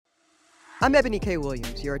I'm Ebony K.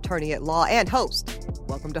 Williams, your attorney at law and host.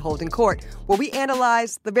 Welcome to Holding Court, where we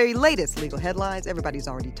analyze the very latest legal headlines everybody's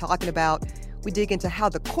already talking about. We dig into how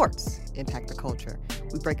the courts impact the culture.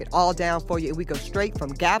 We break it all down for you, and we go straight from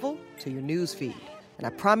gavel to your news feed. And I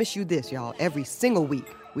promise you this, y'all, every single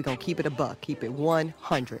week, we're going to keep it a buck, keep it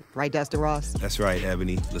 100. Right, Dustin Ross? That's right,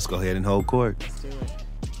 Ebony. Let's go ahead and hold court. Let's do it.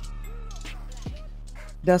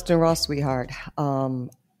 Dustin Ross, sweetheart,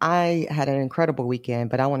 I had an incredible weekend,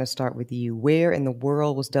 but I want to start with you. Where in the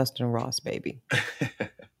world was Dustin Ross, baby?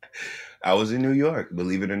 I was in New York,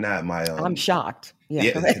 believe it or not. I'm shocked.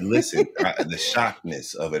 Yeah, listen, the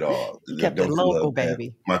shockness of it all. You kept it local,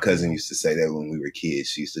 baby. My cousin used to say that when we were kids.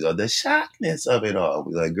 She used to go, the shockness of it all.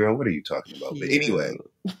 We're like, girl, what are you talking about? But anyway,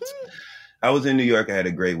 I was in New York. I had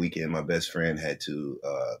a great weekend. My best friend had to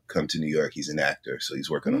come to New York. He's an actor, so he's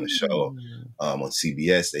working on a show on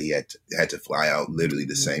CBS that he had to fly out literally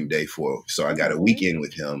the same day for. So I got a weekend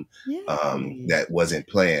with him that wasn't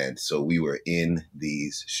planned. So we were in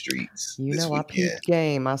these streets. I peeped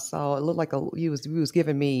game. I saw it looked like he was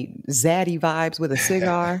giving me zaddy vibes with a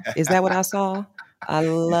cigar. Is that what I saw? I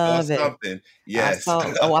love it. Something. Yes.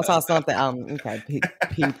 I saw something. Okay.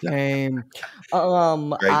 Peep game. Great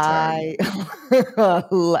time. I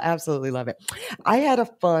absolutely love it. I had a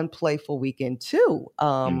fun, playful weekend too.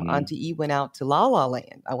 Auntie E went out to La La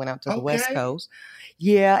Land. I went out to the West Coast.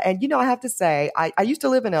 Yeah. And I have to say, I used to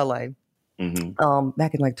live in LA.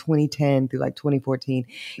 Back in like 2010 through like 2014.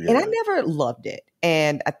 And I never loved it.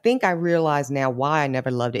 And I think I realize now why I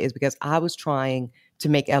never loved it is because I was trying to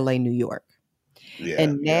make LA New York.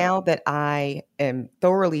 And now that I am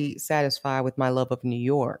thoroughly satisfied with my love of New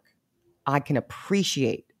York, I can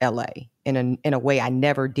appreciate LA in a way I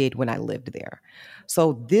never did when I lived there.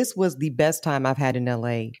 So this was the best time I've had in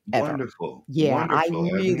LA ever. Wonderful. Yeah, Wonderful,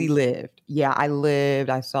 I really lived. Yeah, I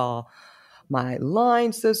lived. I saw my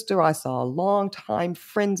line sister. I saw longtime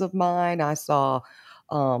friends of mine. I saw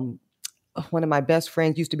one of my best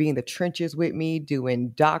friends used to be in the trenches with me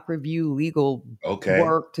doing doc review, legal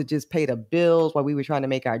work to just pay the bills while we were trying to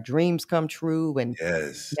make our dreams come true. And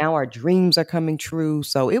now our dreams are coming true.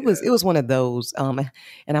 So it was one of those. And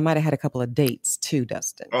I might have had a couple of dates too,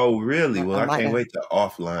 Dustin. Oh, really? Well, I can't wait to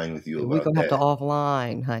offline with you about that. We're going to have to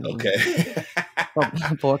offline, honey. Okay.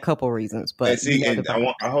 for a couple reasons. But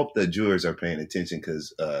I hope the viewers are paying attention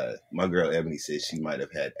because my girl Ebony said she might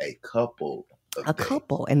have had a couple.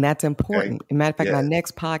 And that's important. As a matter of fact, my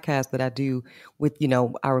next podcast that I do with,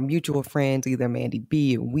 our mutual friends, either Mandy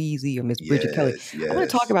B or Wheezy or Miss Bridget Kelly, I want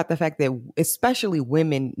to talk about the fact that especially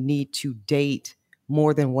women need to date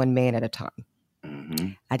more than one man at a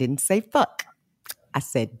time. I didn't say fuck. I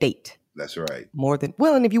said date. That's right.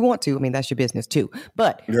 And if you want to, that's your business too.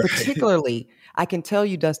 But particularly, I can tell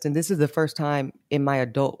you, Dustin, this is the first time in my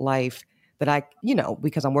adult life that I,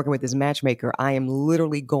 because I'm working with this matchmaker, I am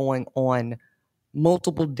literally going on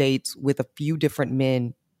multiple dates with a few different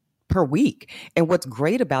men per week. And what's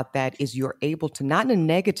great about that is you're able to, not in a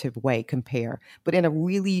negative way, compare, but in a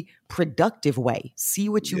really productive way. See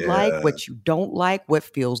what you like, what you don't like, what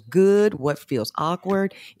feels good, what feels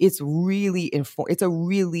awkward. It's really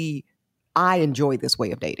I enjoy this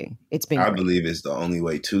way of dating. It's been great. Believe it's the only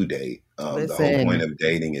way to date. The whole point of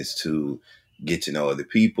dating is to get to know other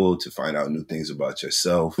people, to find out new things about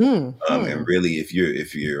yourself. And really, if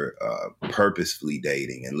you're purposefully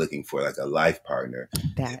dating and looking for like a life partner,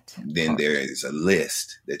 then there is a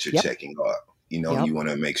list that you're checking off. You want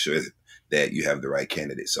to make sure that you have the right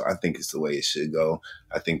candidate. So I think it's the way it should go.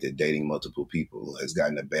 I think that dating multiple people has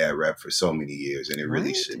gotten a bad rap for so many years, and it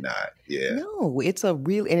really should not. Yeah. No, it's a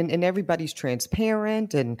real, and everybody's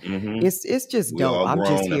transparent, and it's just dope. I'm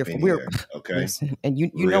just here for okay. Listen, and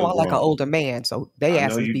you know I like an older man, so they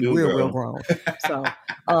ask me to be real grown. So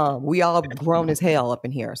we all grown as hell up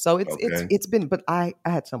in here. So it's been, but I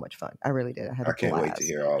had so much fun. I really did. I can't wait to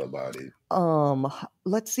hear all about it.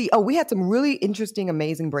 Let's see. We had some really interesting,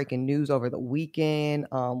 amazing breaking news over the weekend.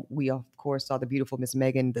 We of course saw the beautiful Miss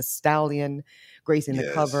Megan Thee Stallion gracing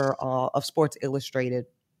the cover of Sports Illustrated.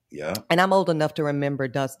 Yeah. And I'm old enough to remember,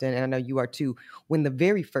 Dustin, and I know you are too, when the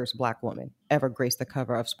very first Black woman ever graced the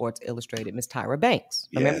cover of Sports Illustrated, Miss Tyra Banks.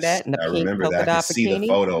 Remember that? I remember that. I can see the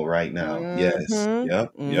photo right now. Yes.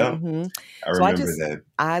 Yep. I remember that.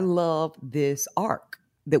 I love this arc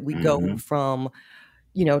that we go from,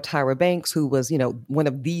 Tyra Banks, who was, one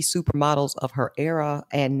of the supermodels of her era.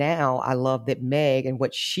 And now I love that Meg and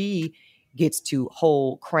what she gets to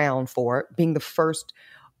hold crown for, being the first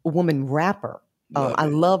woman rapper. I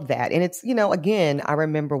love that. And it's, again, I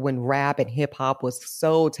remember when rap and hip hop was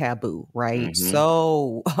so taboo, right?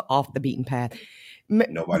 So off the beaten path.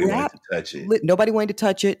 Nobody wanted to touch it. Nobody wanted to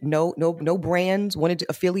touch it. No brands wanted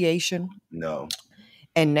affiliation. No.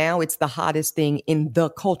 And now it's the hottest thing in the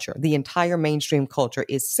culture. The entire mainstream culture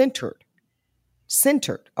is centered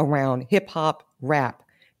around hip hop, rap,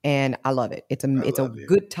 and I love it. It's a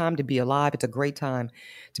good time to be alive. It's a great time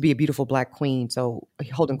to be a beautiful Black queen. So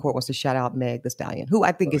Holden Court wants to shout out Meg Thee Stallion, who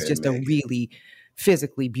I think is just a really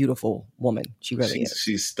physically beautiful woman. She really is.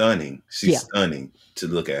 She's stunning. She's stunning to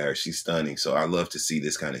look at her. She's stunning. So I love to see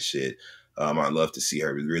this kind of shit. I love to see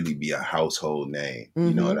her really be a household name. Mm-hmm.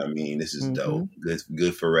 You know what I mean? This is dope.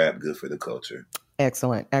 Good for rap. Good for the culture.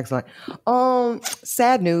 Excellent.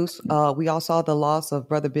 Sad news. We all saw the loss of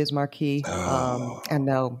Brother Biz Markie. I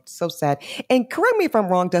know, so sad. And correct me if I'm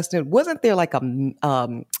wrong, Dustin. Wasn't there like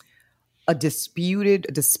a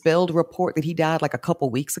dispelled report that he died like a couple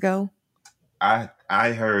weeks ago?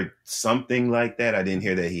 I heard something like that. I didn't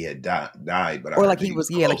hear that he had died, but like he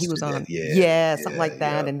was on, something like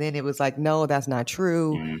that. Yeah. And then it was like, no, that's not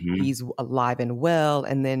true. Mm-hmm. He's alive and well.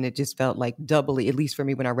 And then it just felt like doubly, at least for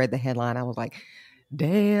me, when I read the headline, I was like,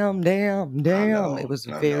 damn. It was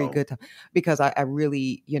a very good time because I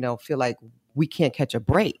really, feel like we can't catch a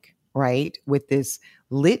break, right? With this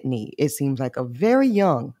litany. It seems like a very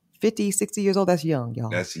young 50, 60 years old, that's young,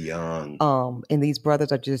 y'all. That's young. And these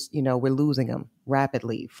brothers are just, we're losing them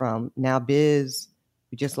rapidly from now Biz.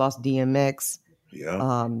 We just lost DMX.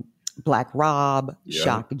 Yeah. Black Rob,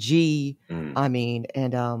 Shock G. I mean,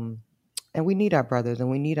 and we need our brothers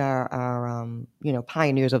and we need our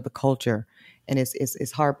pioneers of the culture. And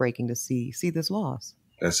it's heartbreaking to see this loss.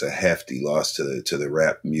 That's a hefty loss to the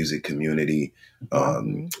rap music community.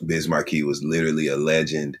 Biz Markie was literally a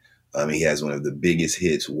legend. He has one of the biggest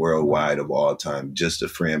hits worldwide of all time. Just a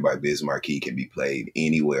Friend by Biz Markie can be played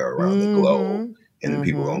anywhere around the globe, and then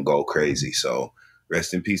people gonna go crazy. So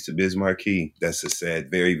rest in peace to Biz Markie. That's a sad,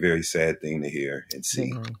 very, very sad thing to hear and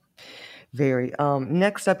see. Very.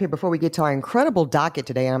 Next up here, before we get to our incredible docket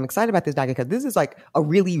today, and I'm excited about this docket because this is like a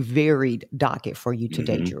really varied docket for you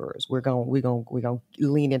today, jurors. We're going to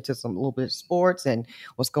lean into a little bit of sports and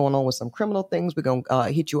what's going on with some criminal things. We're going to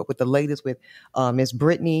hit you up with the latest with Miss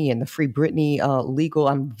Britney and the Free Britney legal.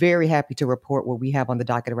 I'm very happy to report what we have on the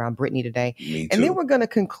docket around Britney today. Me too. And then we're going to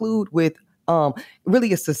conclude with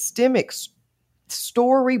really a systemic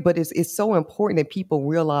story, but it's so important that people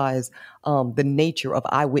realize the nature of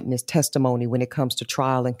eyewitness testimony when it comes to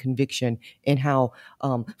trial and conviction and how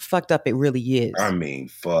fucked up it really is. I mean,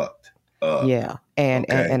 fucked up. Yeah.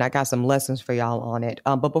 And I got some lessons for y'all on it.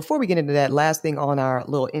 But before we get into that, last thing on our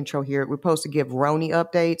little intro here, we're supposed to give Roni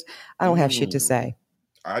updates. I don't have shit to say.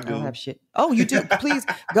 I don't have shit. Oh, you do? Please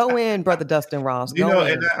go in, Brother Dustin Ross.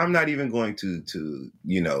 And I'm not even going to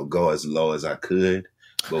go as low as I could.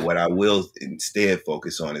 But what I will instead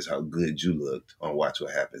focus on is how good you looked on Watch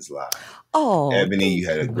What Happens Live. Oh, Ebony, you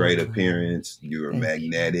had a great appearance. You were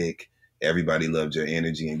magnetic. Everybody loved your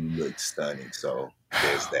energy, and you looked stunning. So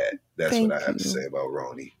there's that. That's what I have to say about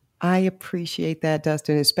Roni. I appreciate that,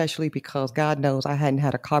 Dustin, especially because God knows I hadn't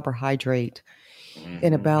had a carbohydrate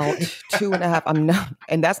in about 2.5. I'm not,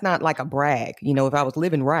 and that's not like a brag. If I was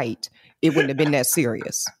living right, it wouldn't have been that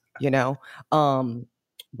serious.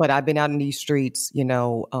 But I've been out in these streets,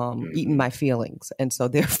 eating my feelings. And so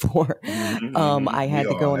therefore, I had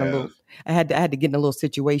to go in I had to get in a little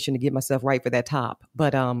situation to get myself right for that top.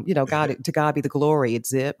 But, to God be the glory. It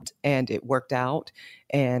zipped and it worked out.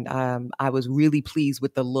 And I was really pleased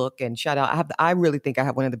with the look and shout out. I really think I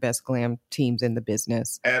have one of the best glam teams in the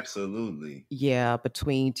business. Absolutely. Yeah.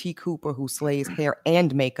 Between T. Cooper, who slays hair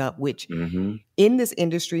and makeup, which in this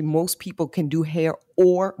industry, most people can do hair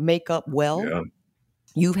or makeup well. Yeah.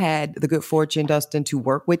 You've had the good fortune, Dustin, to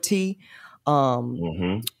work with T.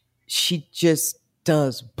 She just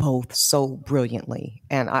does both so brilliantly.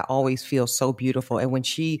 And I always feel so beautiful. And when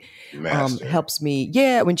she helps me,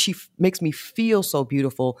 when she makes me feel so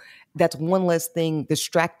beautiful, that's one less thing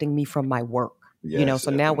distracting me from my work. Yes,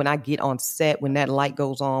 so now when I get on set, when that light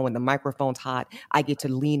goes on, when the microphone's hot, I get to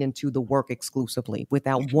lean into the work exclusively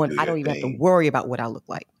without I don't even have to worry about what I look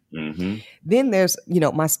like. Then there's,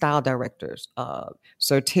 my style directors,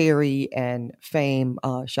 Sir Terry and Fame.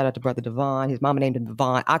 Shout out to Brother Devon. His mama named him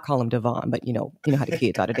Devon. I call him Devon, but you know how the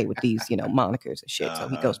kids are today with these, monikers and shit. So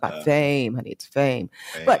he goes by Fame, honey. It's Fame.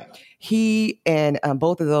 But he and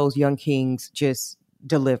both of those young kings just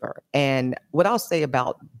deliver. And what I'll say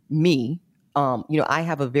about me, I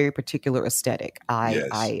have a very particular aesthetic.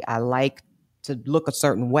 I like to look a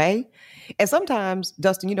certain way. And sometimes,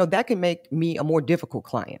 Dustin, that can make me a more difficult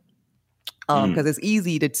client because it's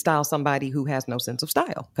easy to style somebody who has no sense of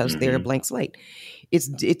style because they're a blank slate.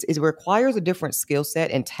 It requires a different skill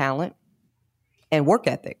set and talent and work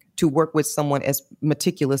ethic to work with someone as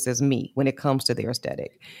meticulous as me when it comes to their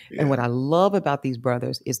aesthetic. Yeah. And what I love about these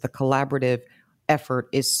brothers is the collaborative effort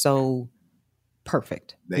is so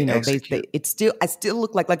perfect. They execute. I still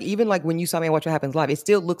look like even like when you saw me on Watch What Happens Live, it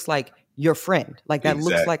still looks like your friend. Like that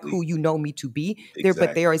looks like who you know me to be.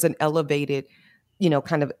 But there is an elevated,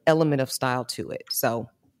 kind of element of style to it. So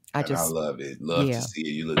I love it. Love to see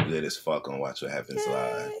it. You look good as fuck on Watch What Happens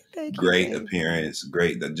Live. Great appearance.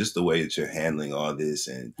 Great. Just the way that you're handling all this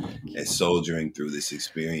and soldiering through this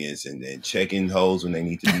experience and then checking holes when they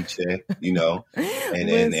need to be checked,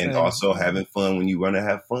 and also having fun when you want to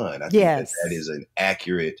have fun. I think that is an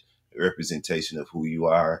accurate representation of who you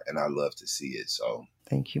are. And I love to see it. So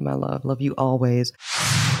thank you, my love. Love you always.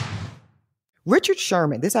 Richard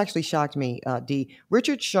Sherman, this actually shocked me, D.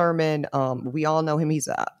 Richard Sherman, we all know him. He's,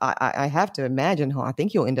 I have to imagine, I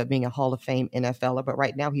think he'll end up being a Hall of Fame NFLer, but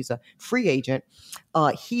right now he's a free agent.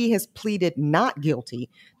 He has pleaded not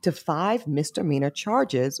guilty to 5 misdemeanor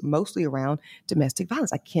charges, mostly around domestic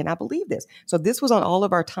violence. I cannot believe this. So this was on all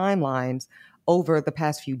of our timelines over the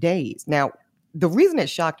past few days. Now, the reason it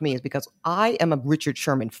shocked me is because I am a Richard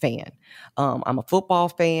Sherman fan. I'm a football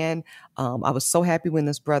fan. I was so happy when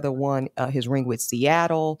this brother won his ring with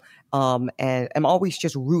Seattle. And I'm always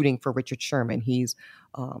just rooting for Richard Sherman. He's,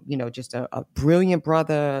 just a brilliant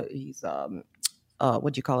brother. He's,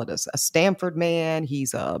 what do you call it? A Stanford man.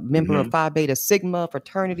 He's a member of Phi Beta Sigma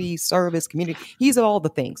fraternity, service, community. He's all the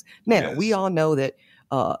things. Now, we all know that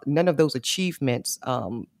none of those achievements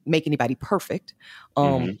make anybody perfect.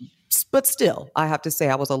 But still, I have to say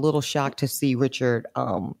I was a little shocked to see Richard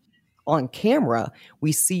on camera.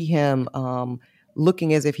 We see him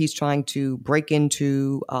looking as if he's trying to break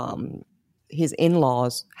into his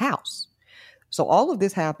in-laws' house. So all of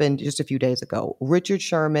this happened just a few days ago. Richard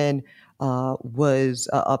Sherman was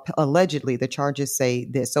allegedly, the charges say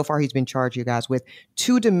this. So far, he's been charged, you guys, with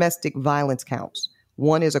 2 domestic violence counts.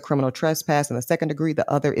 One is a criminal trespass in the 2nd degree. The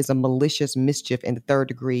other is a malicious mischief in the 3rd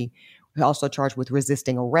degree. Also charged with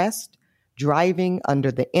resisting arrest, driving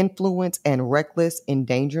under the influence, and reckless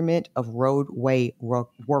endangerment of roadway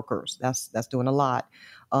workers. That's doing a lot.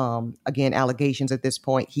 Again, allegations at this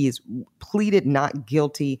point. He is pleaded not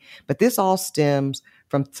guilty, but this all stems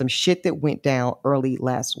from some shit that went down early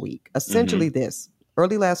last week. Essentially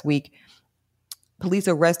early last week, police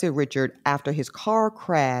arrested Richard after his car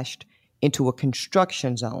crashed into a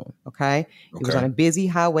construction zone, okay? It was on a busy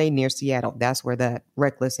highway near Seattle. That's where that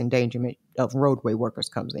reckless endangerment of roadway workers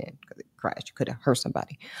comes in, because it crashed. You could have hurt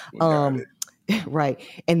somebody. Right.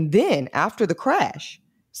 And then after the crash,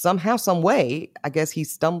 somehow, some way, I guess he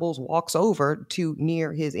walks over to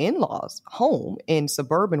near his in-laws' home in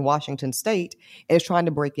suburban Washington State and is trying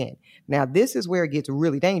to break in. Now, this is where it gets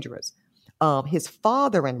really dangerous. His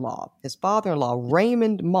father-in-law,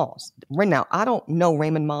 Raymond Moss. Now, I don't know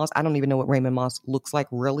Raymond Moss. I don't even know what Raymond Moss looks like,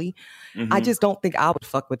 really. I just don't think I would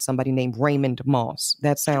fuck with somebody named Raymond Moss.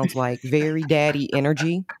 That sounds like very daddy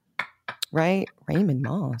energy, right? Raymond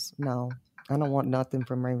Moss. No, I don't want nothing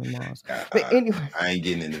from Raymond Moss. But anyway, I ain't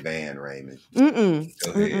getting in the van, Raymond.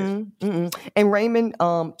 Go ahead. And Raymond,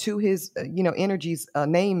 to his, energies,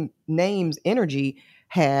 name's energy,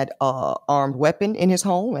 had armed weapon in his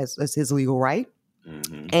home as his legal right,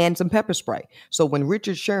 and some pepper spray. So when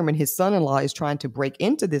Richard Sherman, his son-in-law, is trying to break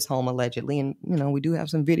into this home allegedly, and we do have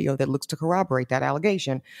some video that looks to corroborate that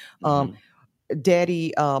allegation,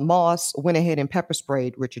 Daddy Moss went ahead and pepper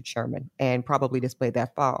sprayed Richard Sherman and probably displayed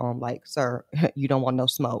that firearm like, sir, you don't want no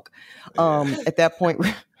smoke. At that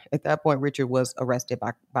point, Richard was arrested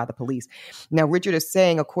by the police. Now, Richard is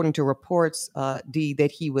saying, according to reports,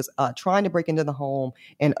 that he was trying to break into the home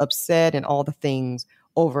and upset and all the things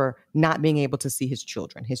over not being able to see his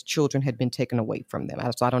children. His children had been taken away from them.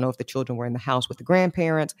 So I don't know if the children were in the house with the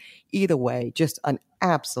grandparents. Either way, just an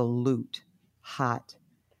absolute hot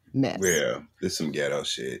mess. Yeah, there's some ghetto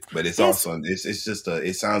shit, but it's also it's just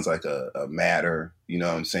it sounds like a matter, you know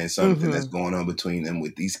what I'm saying, something that's going on between them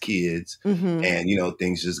with these kids, and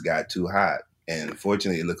things just got too hot. And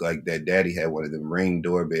unfortunately, it looked like that daddy had one of them Ring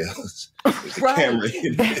doorbells with the camera.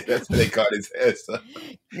 That's what they caught his head. So,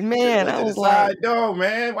 man, I was like, side door,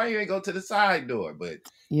 man. Why you ain't go to the side door? But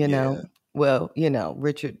well,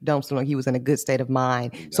 Richard Dumpster, he was in a good state of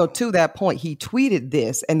mind. So to that point, he tweeted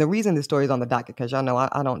this, and the reason this story is on the docket, because y'all know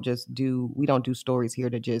we don't do stories here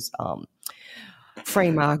to just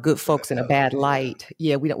frame our good folks in a bad light.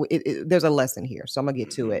 Yeah, we don't. There's a lesson here, so I'm gonna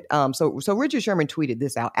get to it. So Richard Sherman tweeted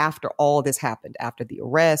this out after all this happened, after the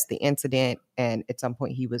arrest, the incident, and at some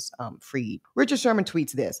point he was freed. Richard Sherman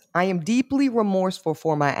tweets this: "I am deeply remorseful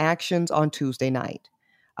for my actions on Tuesday night.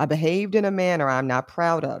 I behaved in a manner I'm not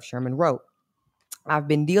proud of," Sherman wrote. I've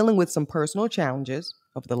been dealing with some personal challenges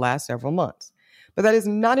over the last several months, but that is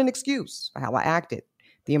not an excuse for how I acted.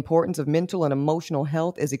 The importance of mental and emotional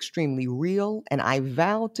health is extremely real, and I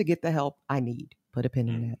vow to get the help I need. Put a pin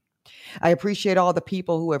in that. I appreciate all the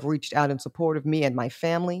people who have reached out in support of me and my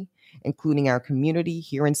family, including our community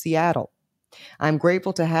here in Seattle. I'm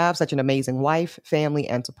grateful to have such an amazing wife, family,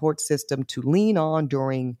 and support system to lean on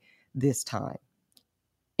during this time.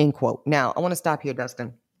 End quote. Now, I want to stop here,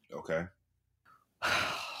 Dustin. Okay.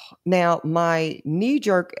 Now, my knee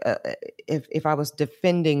jerk, if I was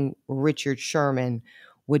defending Richard Sherman,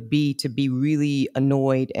 would be to be really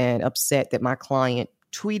annoyed and upset that my client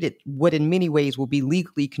tweeted what in many ways will be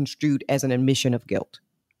legally construed as an admission of guilt.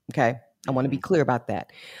 Okay. I want to be clear about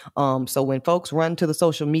that. So when folks run to the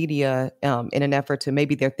social media in an effort to,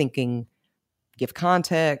 maybe they're thinking, give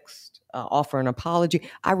context, offer an apology,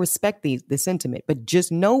 I respect the sentiment, but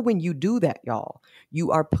just know when you do that, y'all,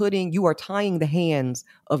 you are tying the hands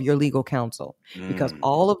of your legal counsel, because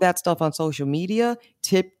all of that stuff on social media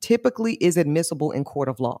typically is admissible in court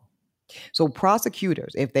of law. So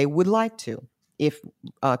prosecutors, if they would like to,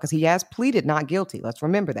 because he has pleaded not guilty, let's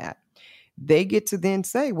remember that, they get to then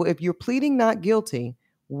say, well, if you're pleading not guilty,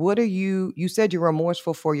 what are you said you're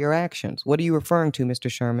remorseful for your actions. What are you referring to, Mr.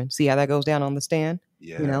 Sherman? See how that goes down on the stand?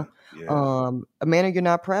 Yeah. A manner you're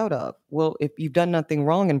not proud of. Well, if you've done nothing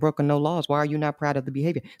wrong and broken no laws, why are you not proud of the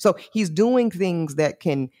behavior? So he's doing things that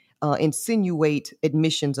can insinuate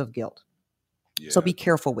admissions of guilt. Yeah. So be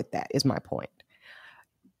careful with that, is my point.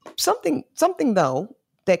 Something though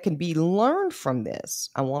that can be learned from this.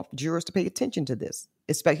 I want jurors to pay attention to this,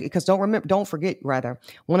 especially because don't forget,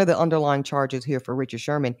 one of the underlying charges here for Richard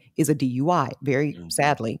Sherman is a DUI.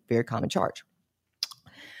 Sadly, very common charge.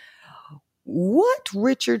 What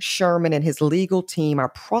Richard Sherman and his legal team are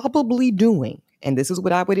probably doing, and this is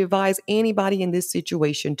what I would advise anybody in this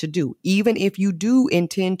situation to do, even if you do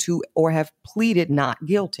intend to or have pleaded not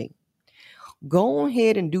guilty, go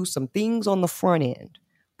ahead and do some things on the front end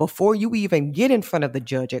before you even get in front of the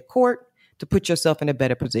judge at court to put yourself in a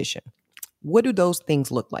better position. What do those things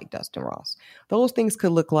look like, Dustin Ross? Those things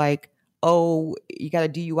could look like, oh, you got a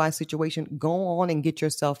DUI situation, go on and get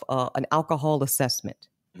yourself an alcohol assessment.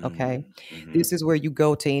 Okay. Mm-hmm. This is where you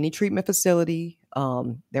go to any treatment facility.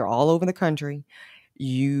 They're all over the country.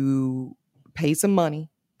 You pay some money.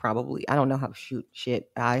 Probably. I don't know how shit.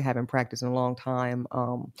 I haven't practiced in a long time.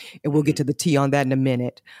 And we'll get to the tea on that in a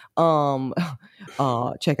minute.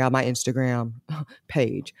 Check out my Instagram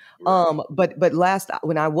page. But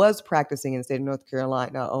when I was practicing in the state of North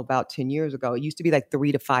Carolina about 10 years ago, it used to be like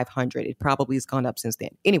 $300 to $500. It probably has gone up since then.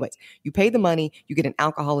 Anyways, you pay the money, you get an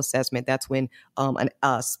alcohol assessment. That's when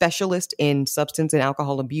a specialist in substance and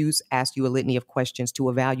alcohol abuse asks you a litany of questions to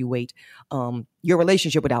evaluate your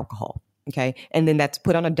relationship with alcohol. Okay. And then that's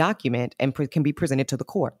put on a document and can be presented to the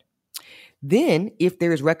court. Then if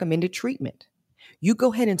there is recommended treatment, you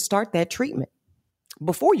go ahead and start that treatment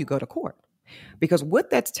before you go to court, because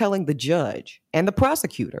what that's telling the judge and the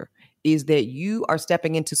prosecutor is that you are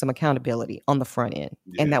stepping into some accountability on the front end,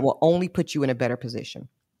 and that will only put you in a better position.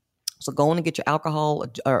 So go on and get your alcohol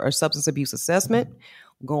or substance abuse assessment,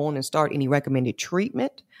 go on and start any recommended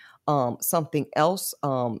treatment. Something else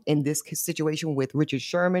in this situation with Richard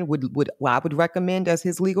Sherman I would recommend as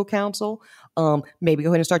his legal counsel, maybe go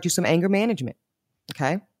ahead and start you some anger management.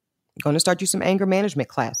 Okay. Going to start you some anger management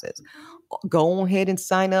classes. Go ahead and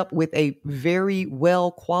sign up with a very well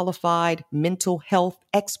qualified mental health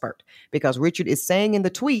expert, because Richard is saying in the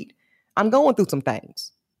tweet, I'm going through some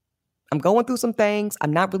things.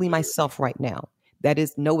 I'm not really myself right now. That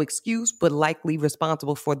is no excuse, but likely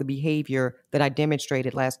responsible for the behavior that I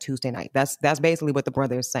demonstrated last Tuesday night. That's basically what the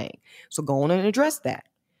brother is saying. So go on and address that.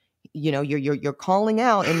 You know, you're calling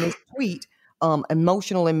out in this tweet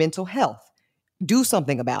emotional and mental health. Do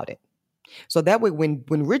something about it. So that way, when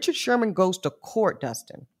Richard Sherman goes to court,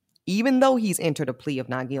 Dustin, even though he's entered a plea of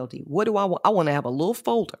not guilty, what do I want? I want to have a little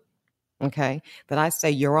folder, okay, that I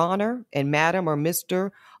say, Your Honor and Madam or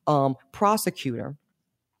Mr. Prosecutor,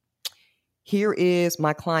 here is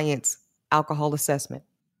my client's alcohol assessment.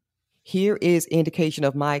 Here is indication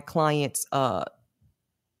of my client's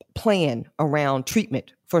plan around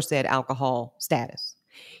treatment for said alcohol status.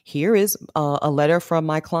 Here is a letter from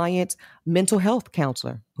my client's mental health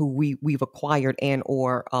counselor who we've acquired and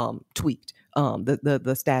or tweaked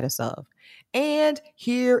the status of. And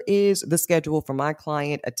here is the schedule for my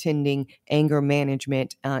client attending anger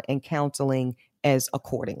management and counseling as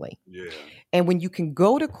accordingly. Yeah. And when you can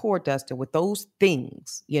go to court, Dustin, with those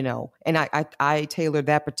things, you know, and I tailored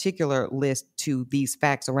that particular list to these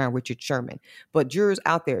facts around Richard Sherman. But jurors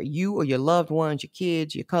out there, you or your loved ones, your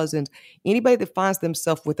kids, your cousins, anybody that finds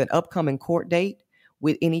themselves with an upcoming court date,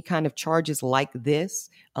 with any kind of charges like this,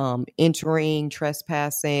 entering,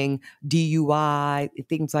 trespassing, DUI,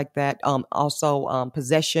 things like that. Also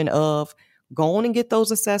possession of, go on and get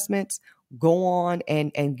those assessments, go on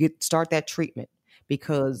and start that treatment,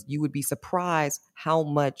 because you would be surprised how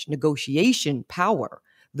much negotiation power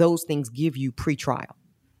those things give you pre-trial.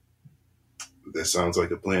 That sounds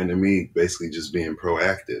like a plan to me. Basically just being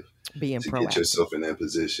proactive. Get yourself in that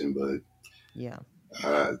position. But yeah.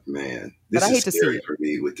 Man, this is scary for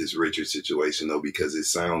me with this Richard situation, though, because it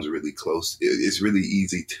sounds really close. It's really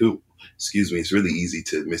easy to, it's really easy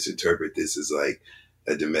to misinterpret this as like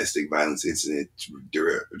a domestic violence incident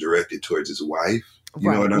directed towards his wife. You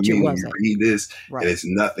know what I mean? When you read this, and it's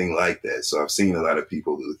nothing like that. So I've seen a lot of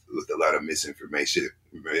people with a lot of misinformation.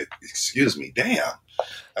 Excuse me, damn.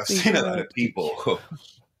 I've seen a lot of people.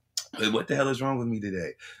 What the hell is wrong with me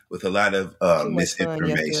today? With a lot of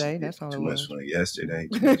misinformation. That's all too much fun yesterday,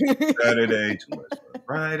 too much fun Saturday, too much fun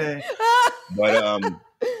Friday. But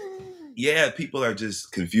yeah, people are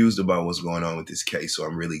just confused about what's going on with this case. So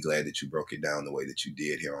I'm really glad that you broke it down the way that you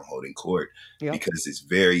did here on Holding Court, because it's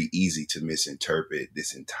very easy to misinterpret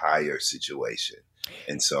this entire situation.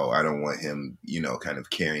 And so I don't want him, kind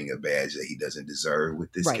of carrying a badge that he doesn't deserve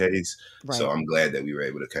with this case. Right. So I'm glad that we were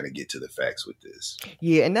able to kind of get to the facts with this.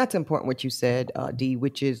 Yeah, and that's important what you said, Dee,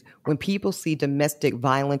 which is when people see domestic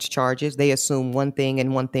violence charges, they assume one thing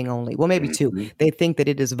and one thing only. Well, maybe two. They think that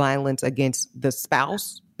it is violence against the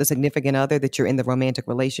spouse, the significant other that you're in the romantic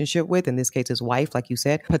relationship with, in this case, his wife, like you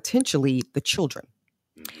said, potentially the children.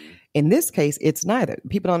 In this case, it's neither.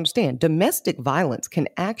 People don't understand. Domestic violence can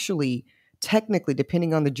actually, technically,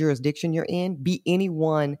 depending on the jurisdiction you're in, be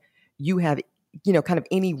anyone you have, kind of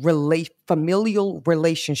any familial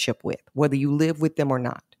relationship with, whether you live with them or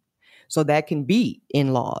not. So that can be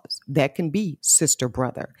in-laws, that can be sister,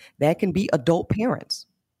 brother, that can be adult parents.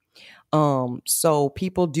 So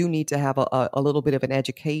people do need to have a little bit of an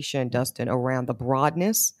education, Dustin, around the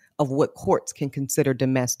broadness of what courts can consider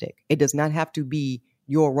domestic. It does not have to be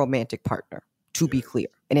your romantic partner, to be clear.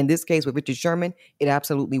 And in this case with Richard Sherman, it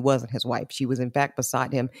absolutely wasn't his wife. She was in fact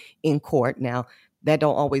beside him in court. Now, that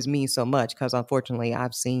don't always mean so much, because unfortunately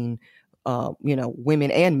I've seen,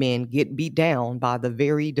 women and men get beat down by the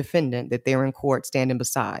very defendant that they're in court standing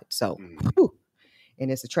beside. So,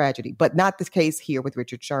 and it's a tragedy, but not the case here with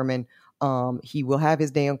Richard Sherman. He will have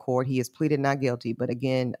his day in court. He has pleaded not guilty. But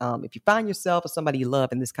again, if you find yourself or somebody you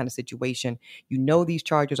love in this kind of situation, these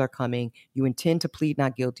charges are coming, you intend to plead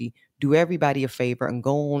not guilty, do everybody a favor and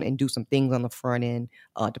go on and do some things on the front end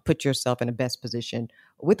to put yourself in the best position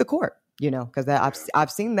with the court, because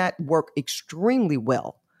I've seen that work extremely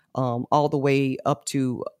well, all the way up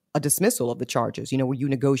to a dismissal of the charges, where you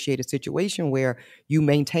negotiate a situation where you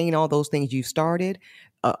maintain all those things you started.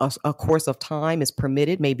 A course of time is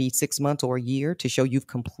permitted, maybe 6 months or a year, to show you've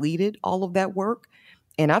completed all of that work.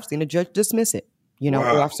 And I've seen a judge dismiss it, or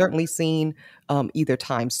I've certainly seen either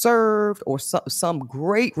time served or some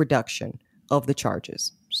great reduction of the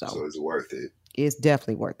charges. So it's worth it. It's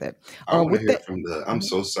definitely worth it. I want to hear from I'm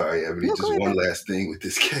so sorry, Ebony. No, just one last thing with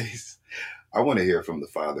this case. I want to hear from the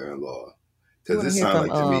father-in-law. Because it sounds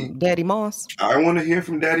like to me, Daddy Moss. I want to hear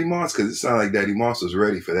from Daddy Moss, because it sounds like Daddy Moss was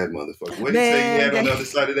ready for that motherfucker. What did he say he had on the other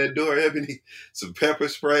side of that door, Ebony? Some pepper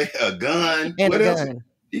spray, a gun. And what a else? Gun.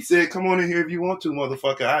 He said, "Come on in here if you want to,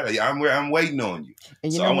 motherfucker. I'm waiting on you."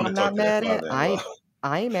 And so I want to talk to that father-in-law.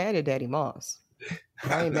 I ain't mad at Daddy Moss.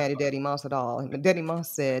 I ain't mad at Daddy Moss at all. And Daddy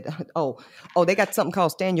Moss said, "Oh, they got something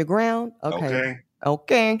called Stand Your Ground." Okay.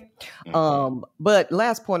 Mm-hmm. But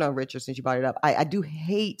last point on Richard, since you brought it up, I do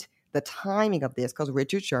hate the timing of this, because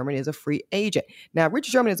Richard Sherman is a free agent. Now,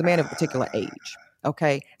 Richard Sherman is a man of a particular age.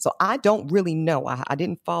 Okay. So I don't really know. I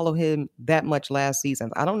didn't follow him that much last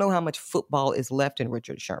season. I don't know how much football is left in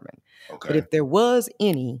Richard Sherman. Okay. But if there was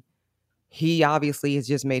any, he obviously has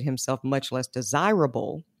just made himself much less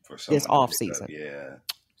desirable this offseason. Yeah.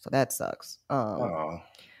 So that sucks. But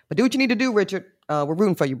do what you need to do, Richard. We're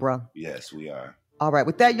rooting for you, bro. Yes, we are. All right.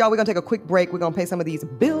 With that, y'all, we're going to take a quick break. We're going to pay some of these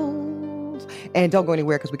bills. And don't go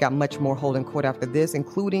anywhere, because we got much more Holding Court after this,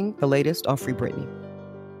 including the latest on Free Britney.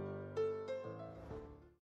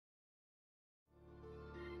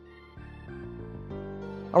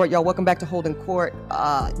 All right, y'all, welcome back to Holding Court.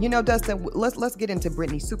 Dustin, let's get into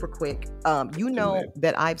Britney super quick.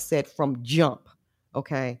 That I've said from jump,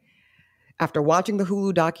 okay, after watching the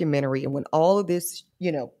Hulu documentary and when all of this,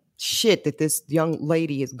 shit that this young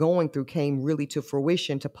lady is going through came really to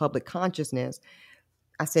fruition, to public consciousness,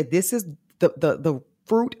 I said, this is the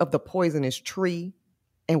fruit of the poisonous tree.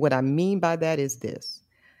 And what I mean by that is this.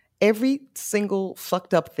 every single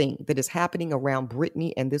fucked up thing that is happening around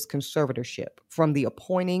Brittany and this conservatorship, from the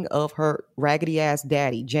appointing of her raggedy ass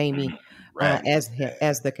daddy, Jamie, as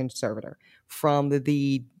the conservator, from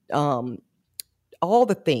the all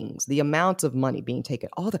the things, the amounts of money being taken,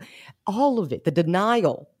 all of it, the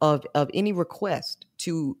denial of any request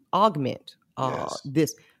to augment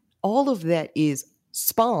this, all of that is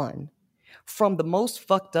spawned from the most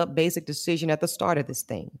fucked up basic decision at the start of this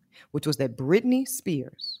thing, which was that Britney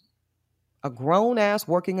Spears, a grown-ass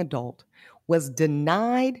working adult, was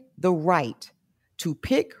denied the right to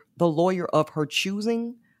pick the lawyer of her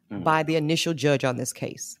choosing by the initial judge on this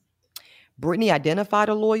case. Britney identified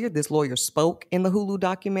a lawyer. This lawyer spoke in the Hulu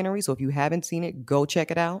documentary, so if you haven't seen it, go check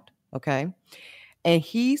it out, okay? And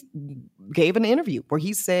he gave an interview where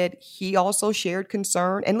he said he also shared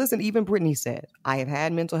concern. And listen, even Britney said, I have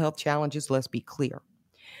had mental health challenges, let's be clear.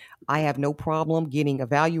 I have no problem getting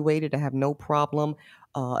evaluated. I have no problem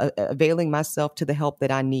availing myself to the help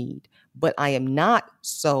that I need. But I am not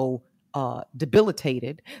so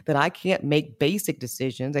debilitated that I can't make basic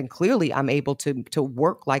decisions. And clearly I'm able to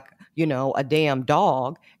work like, a damn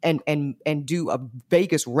dog and do a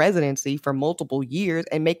Vegas residency for multiple years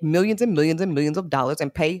and make millions and millions and millions of dollars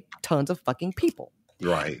and pay tons of fucking people.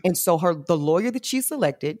 Right. And so the lawyer that she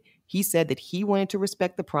selected, he said that he wanted to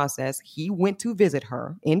respect the process. He went to visit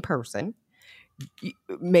her in person,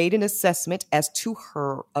 made an assessment as to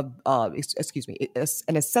her,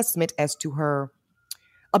 an assessment as to her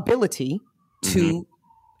ability to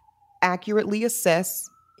accurately assess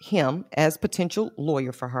him as potential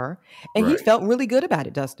lawyer for her. And he felt really good about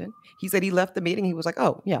it, Dustin. He said he left the meeting. He was like,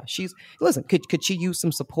 oh yeah, could she use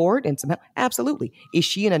some support and some help? Absolutely. Is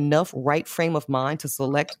she in enough right frame of mind to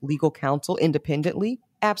select legal counsel independently?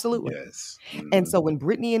 Absolutely. Yes. And so when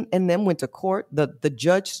Britney and them went to court, the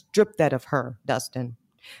judge stripped that of her, Dustin.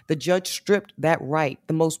 The judge stripped that right,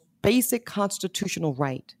 the most basic constitutional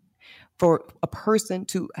right for a person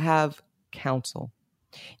to have counsel.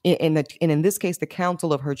 And in this case, the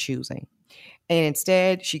counsel of her choosing. And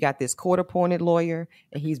instead, she got this court-appointed lawyer,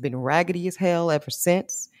 and he's been raggedy as hell ever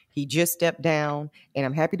since. He just stepped down, and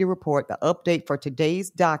I'm happy to report the update for today's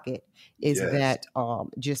docket is that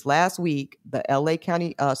just last week, the LA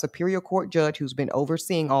County Superior Court judge who's been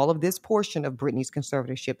overseeing all of this portion of Britney's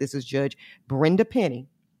conservatorship, this is Judge Brenda Penny.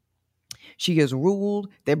 She has ruled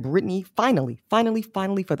that Britney finally,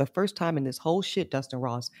 for the first time in this whole shit, Dustin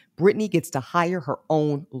Ross, Britney gets to hire her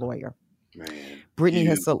own lawyer. Man, Britney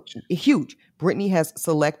has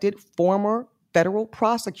selected former federal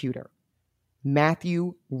prosecutor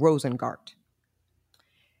Matthew Rosengart.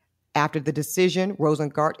 After the decision,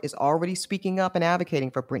 Rosengart is already speaking up and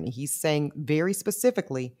advocating for Britney. He's saying very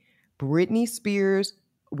specifically, Britney Spears,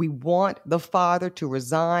 we want the father to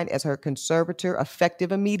resign as her conservator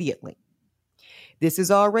effective immediately. This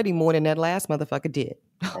is already more than that last motherfucker did.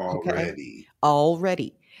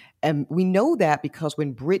 Already. And we know that because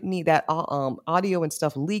when Britney, that audio and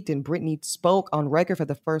stuff leaked and Britney spoke on record for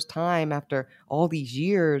the first time after all these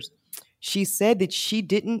years, she said that she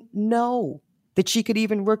didn't know that she could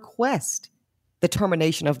even request the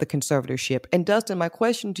termination of the conservatorship. And Dustin, my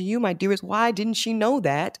question to you, my dear, is why didn't she know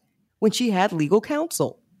that when she had legal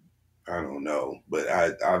counsel? I don't know, but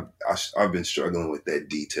I've been struggling with that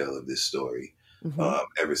detail of this story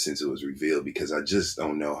ever since it was revealed, because I just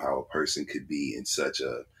don't know how a person could be in such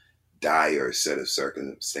a dire set of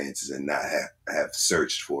circumstances and not have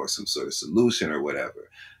searched for some sort of solution or whatever.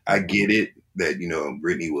 I get it that,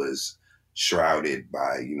 Britney was shrouded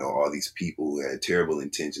by, all these people who had terrible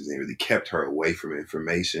intentions and really kept her away from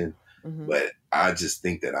information. But I just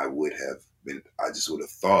think that I would have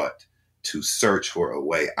thought to search for a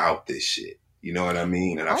way out this shit. You know what I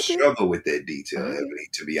mean? And I struggle with that detail, Ebony,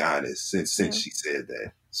 to be honest, since she said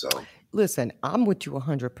that. So listen, I'm with you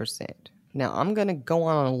 100%. Now I'm going to go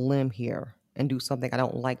on a limb here and do something I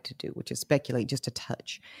don't like to do, which is speculate just a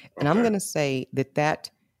touch. And I'm going to say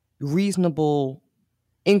that reasonable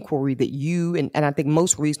inquiry that you and I think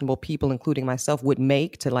most reasonable people, including myself, would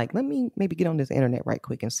make to let me maybe get on this internet right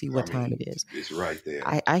quick and see what time it is. It's right there.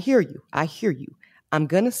 I hear you. I'm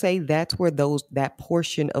going to say that's where that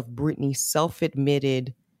portion of Britney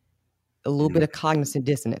self-admitted a little bit of cognitive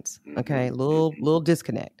dissonance. Okay. A little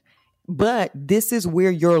disconnect. But this is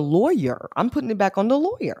where your lawyer, I'm putting it back on the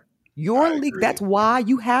lawyer. That's why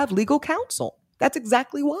you have legal counsel. That's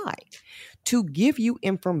exactly why. To give you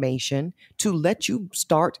information to let you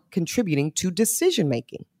start contributing to decision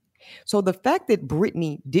making. So the fact that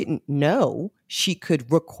Britney didn't know she could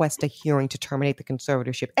request a hearing to terminate the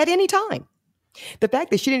conservatorship at any time. The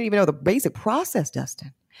fact that she didn't even know the basic process,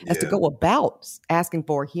 Dustin, as to go about asking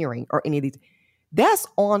for a hearing or any of these. That's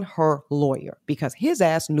on her lawyer, because his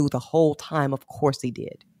ass knew the whole time. Of course he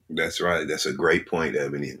did. That's right. That's a great point,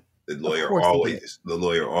 Ebony. The lawyer always knew. The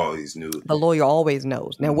lawyer always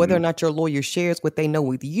knows. Now, whether or not your lawyer shares what they know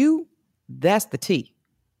with you, that's the tea.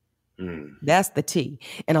 That's the tea.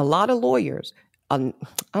 And a lot of lawyers, I don't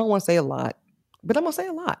want to say a lot, but I'm going to say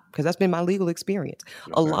a lot because that's been my legal experience.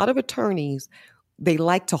 Okay. A lot of attorneys, they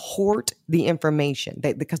like to hoard the information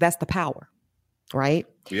because that's the power, right?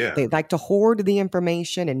 Yeah. They like to hoard the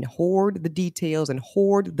information and hoard the details and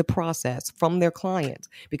hoard the process from their clients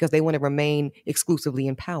because they want to remain exclusively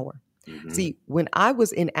in power. Mm-hmm. See, when I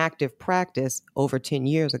was in active practice over 10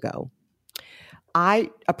 years ago, I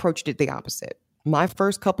approached it the opposite. My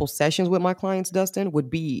first couple sessions with my clients, Dustin, would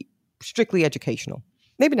be strictly educational.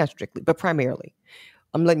 Maybe not strictly, but primarily.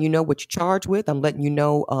 I'm letting you know what you're charged with. I'm letting you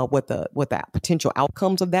know what the potential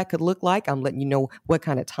outcomes of that could look like. I'm letting you know what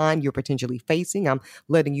kind of time you're potentially facing. I'm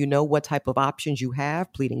letting you know what type of options you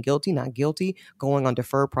have, pleading guilty, not guilty, going on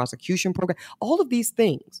deferred prosecution program. All of these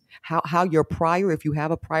things, how your prior, if you have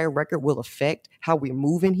a prior record, will affect how we're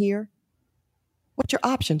moving here, what your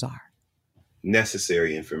options are.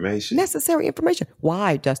 Necessary information.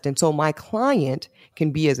 Why, Dustin? So my client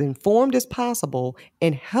can be as informed as possible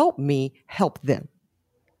and help me help them.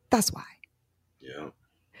 That's why.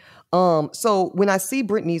 Yeah. So when I see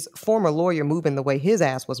Brittany's former lawyer moving the way his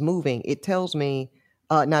ass was moving, it tells me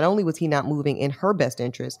not only was he not moving in her best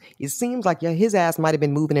interest, it seems like his ass might have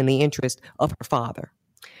been moving in the interest of her father.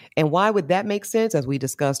 And why would that make sense? As we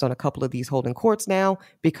discussed on a couple of these holding courts now,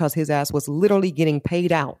 because his ass was literally getting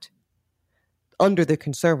paid out under the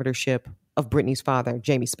conservatorship of Brittany's father,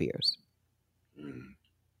 Jamie Spears.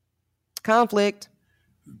 Conflict.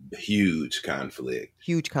 Huge conflict.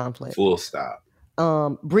 Full stop.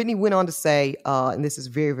 Brittany went on to say, and this is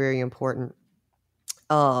very, very important.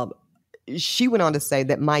 She went on to say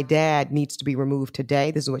that my dad needs to be removed today.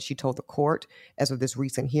 This is what she told the court as of this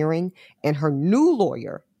recent hearing. And her new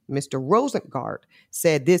lawyer, Mr. Rosengart,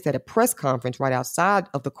 said this at a press conference right outside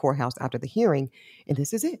of the courthouse after the hearing. And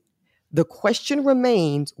this is it. The question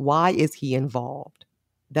remains, why is he involved?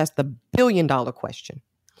 That's the billion-dollar question.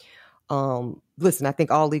 Listen, I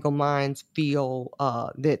think all legal minds feel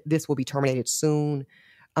that this will be terminated soon.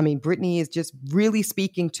 I mean, Brittany is just really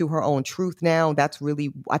speaking to her own truth now. That's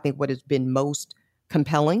really, I think, what has been most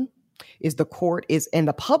compelling is the court and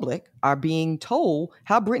the public are being told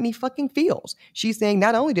how Brittany fucking feels. She's saying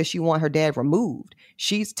not only does she want her dad removed,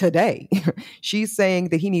 she's saying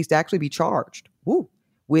that he needs to actually be charged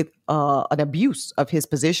with an abuse of his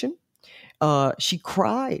position. She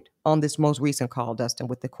cried on this most recent call, Dustin,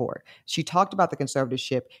 with the court. She talked about the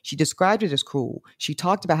conservatorship. She described it as cruel. She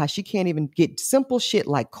talked about how she can't even get simple shit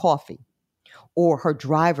like coffee or her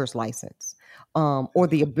driver's license or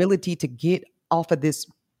the ability to get off of this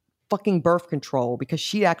fucking birth control because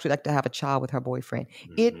she'd actually like to have a child with her boyfriend.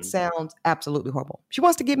 Mm-hmm. It sounds absolutely horrible. She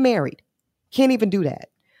wants to get married. Can't even do that.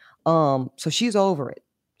 So she's over it.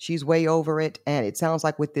 She's way over it. And it sounds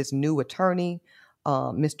like with this new attorney,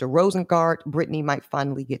 Mr. Rosengart, Brittany might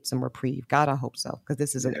finally get some reprieve. God, I hope so, because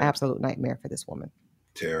this is an absolute nightmare for this woman.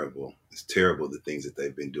 Terrible. It's terrible, the things that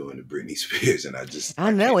they've been doing to Britney Spears. And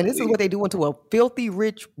I know. And this is what they do to a filthy,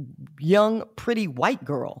 rich, young, pretty white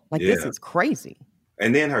girl. Like, this is crazy.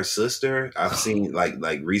 And then her sister, I've seen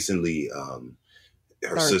like recently,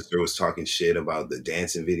 her sister was talking shit about the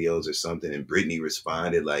dancing videos or something, and Brittany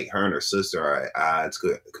responded like her and her sister are at odds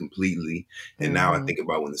completely. And now I think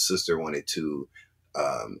about when the sister wanted to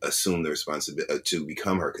assume the responsibility to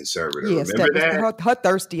become her conservator. Yeah, remember that? Her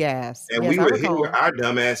thirsty ass. And our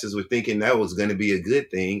dumbasses were thinking that was going to be a good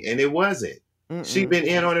thing, and it wasn't. She'd been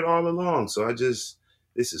in on it all along. So this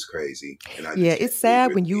is crazy. And it's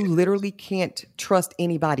sad when you literally can't trust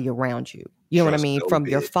anybody around you. You know what I mean? From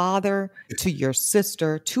your father to your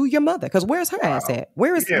sister to your mother. Because where's her ass at?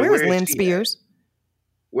 Where is Lynn Spears?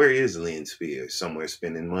 Where is Lynn Spears? Somewhere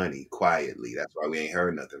spending money quietly. That's why we ain't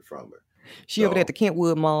heard nothing from her. She over there at the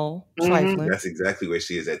Kentwood Mall, trifling. That's exactly where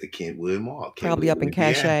she is, at the Kentwood Mall. Probably up in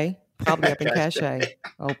Cachet.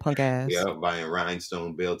 Oh, punk ass. Yeah, buying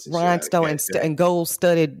rhinestone belts. And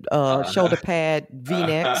gold-studded shoulder pad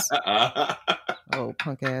V-necks. Oh,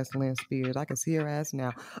 punk ass Lynn Spears. I can see her ass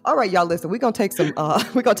now. All right, y'all, listen, we're going to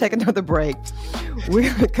take another break. We're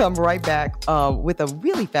going to come right back with a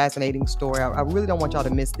really fascinating story. I really don't want y'all to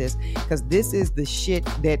miss this, because this is the shit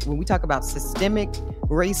that when we talk about systemic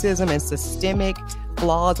racism and systemic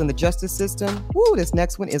flaws in the justice system, this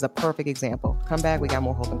next one is a perfect example. Come back. We got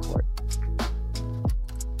more Holding Court.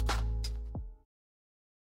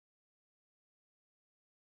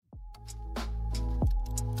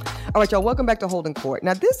 All right, y'all, welcome back to Holding Court.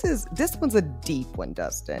 Now, this one's a deep one,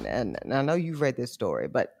 Dustin, and I know you've read this story,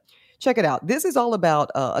 but check it out. This is all about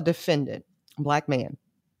a defendant, a Black man.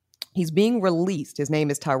 He's being released. His name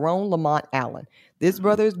is Tyrone Lamont Allen. This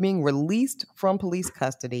brother is being released from police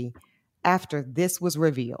custody after this was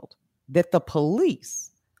revealed, that the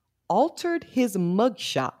police altered his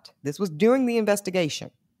mugshot. This was during the investigation.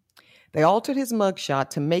 They altered his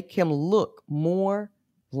mugshot to make him look more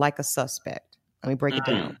like a suspect. Let me break it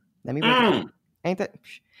down. Ain't that?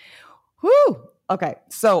 Whew. Okay.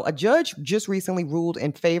 So a judge just recently ruled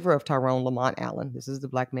in favor of Tyrone Lamont Allen. This is the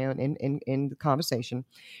Black man in the conversation.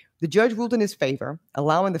 The judge ruled in his favor,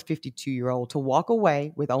 allowing the 52-year-old to walk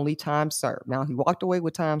away with only time served. Now, he walked away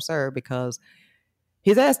with time served because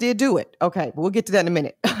his ass did do it. Okay, but we'll get to that in a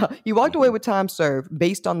minute. He walked away with time served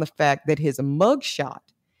based on the fact that his mugshot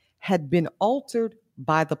had been altered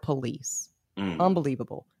by the police.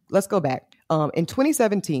 Unbelievable. Let's go back. In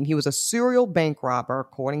 2017, he was a serial bank robber,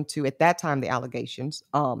 according to, at that time, the allegations.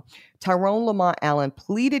 Tyrone Lamont Allen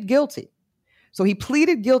pleaded guilty. So he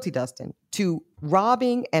pleaded guilty, Dustin, to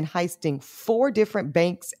robbing and heisting 4 different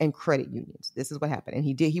banks and credit unions. This is what happened. And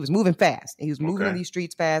he was moving fast. He was moving in these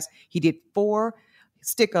streets fast. He did 4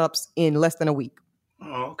 stick-ups in less than a week.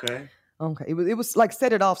 Oh, okay. Okay. It was like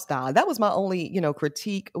set it off style. That was my only,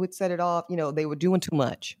 critique with set it off. They were doing too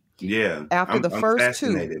much. Yeah. After the first I'm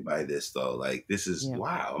fascinated by this though. Like this is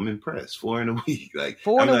wow. I'm impressed. 4 in a week. Like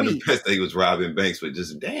 4 in a week. I'm not impressed that he was robbing banks, but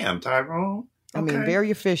just damn, Tyrone. Okay. I mean,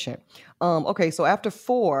 very efficient. Okay, so after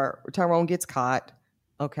 4, Tyrone gets caught.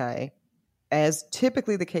 Okay. As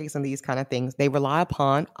typically the case in these kind of things, they rely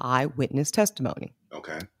upon eyewitness testimony.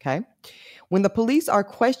 Okay. When the police are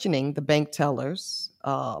questioning the bank tellers,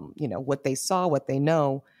 what they saw, what they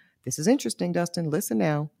know, this is interesting, Dustin. Listen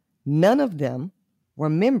now. None of them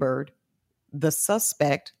remembered the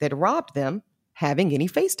suspect that robbed them having any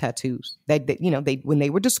face tattoos. They when they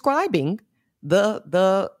were describing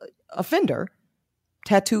the offender,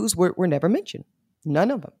 tattoos were never mentioned. None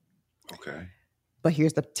of them. Okay. But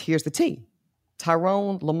here's the T.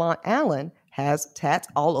 Tyrone Lamont Allen has tats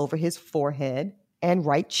all over his forehead and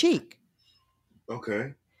right cheek.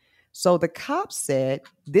 Okay. So the cops said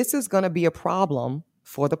this is going to be a problem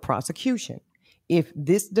for the prosecution. If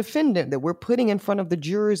this defendant that we're putting in front of the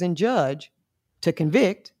jurors and judge to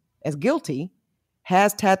convict as guilty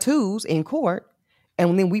has tattoos in court,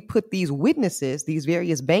 and then we put these witnesses, these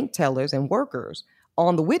various bank tellers and workers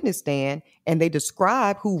on the witness stand, and they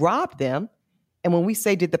describe who robbed them, and when we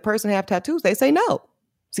say, did the person have tattoos? They say no.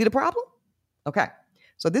 See the problem? Okay.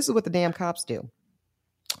 So this is what the damn cops do.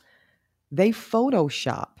 They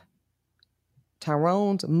Photoshop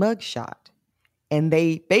Tyrone's mugshot, and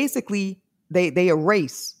they basically they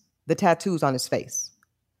erase the tattoos on his face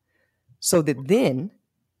so that then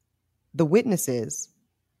the witnesses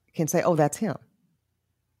can say, oh, that's him.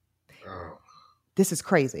 Oh. This is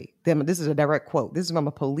crazy. This is a direct quote. This is from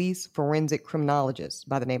a police forensic criminologist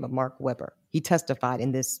by the name of Mark Weber. He testified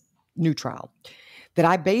in this new trial that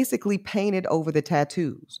I basically painted over the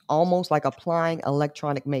tattoos, almost like applying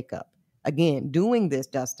electronic makeup. Again, doing this,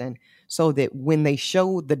 Dustin, so that when they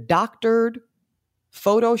showed the doctored,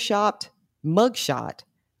 photoshopped mugshot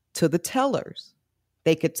to the tellers,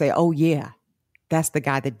 they could say, oh, yeah, that's the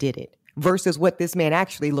guy that did it, versus what this man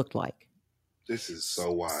actually looked like. This is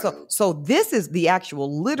so wild. So this is the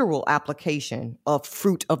actual literal application of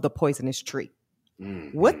fruit of the poisonous tree.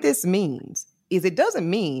 Mm-hmm. What this means is it doesn't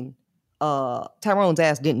mean Tyrone's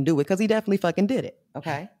ass didn't do it, because he definitely fucking did it,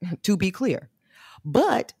 okay? To be clear.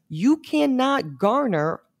 But you cannot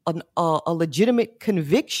garner a legitimate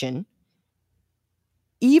conviction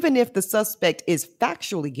even if the suspect is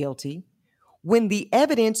factually guilty, when the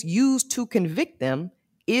evidence used to convict them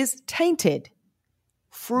is tainted.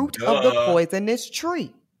 Fruit of the poisonous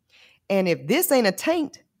tree. And if this ain't a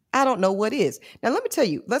taint, I don't know what is. Now, let me tell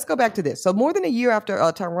you, let's go back to this. So more than a year after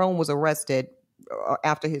Tyrone was arrested,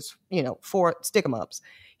 after his, 4 stick-em-ups,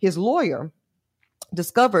 his lawyer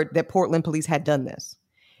discovered that Portland police had done this.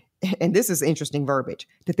 And this is interesting verbiage,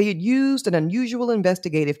 that they had used an unusual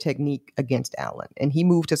investigative technique against Allen, and he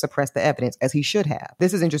moved to suppress the evidence, as he should have.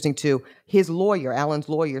 This is interesting too. His lawyer, Allen's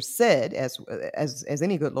lawyer, said, as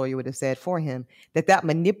any good lawyer would have said for him, that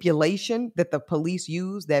manipulation that the police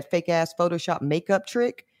used, that fake ass Photoshop makeup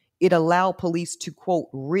trick, it allowed police to, quote,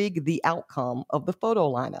 rig the outcome of the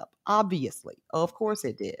photo lineup. Obviously, of course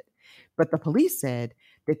it did. But the police said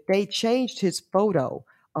that they changed his photo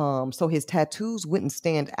so his tattoos wouldn't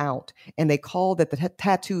stand out. And they called that the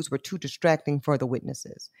tattoos were too distracting for the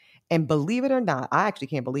witnesses. And believe it or not, I actually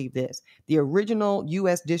can't believe this. The original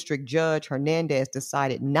U.S. District Judge Hernandez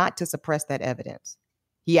decided not to suppress that evidence.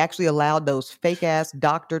 He actually allowed those fake ass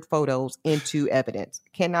doctored photos into evidence.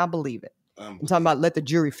 Cannot believe it. I'm talking about let the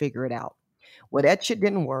jury figure it out. Well, that shit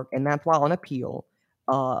didn't work, and that's why on appeal,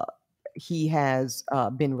 he has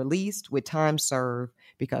been released with time served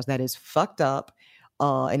because that is fucked up,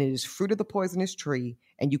 and it is fruit of the poisonous tree,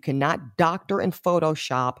 and you cannot doctor and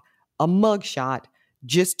Photoshop a mugshot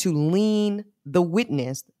just to lean the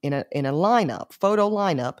witness in a photo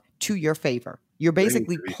lineup to your favor. You're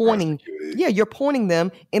basically pointing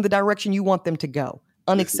them in the direction you want them to go.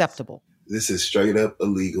 Unacceptable. This is straight up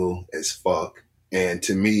illegal as fuck. And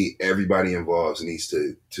to me, everybody involved needs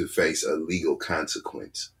to face a legal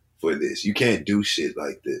consequence for this. You can't do shit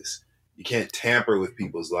like this. You can't tamper with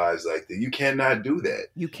people's lives like that. You cannot do that.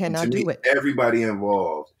 You cannot do it. Everybody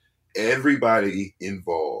involved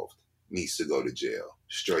needs to go to jail.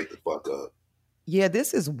 Straight the fuck up. Yeah,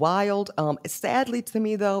 this is wild. Sadly to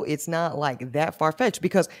me, though, it's not like that far-fetched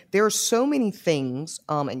because there are so many things,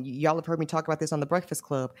 and y'all have heard me talk about this on The Breakfast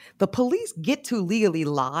Club. The police get to legally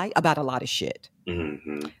lie about a lot of shit.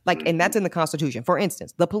 Mm-hmm. And that's in the Constitution. For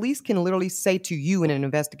instance, the police can literally say to you in an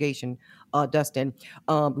investigation, Dustin,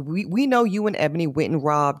 we know you and Ebony went and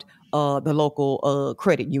robbed the local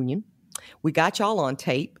credit union. We got y'all on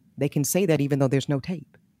tape. They can say that even though there's no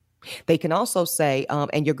tape. They can also say,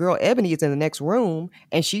 and your girl Ebony is in the next room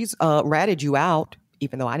and she's ratted you out,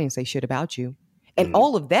 even though I didn't say shit about you. And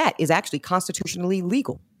all of that is actually constitutionally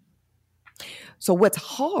legal. So what's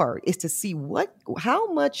hard is to see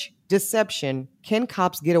how much deception can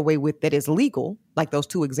cops get away with that is legal, like those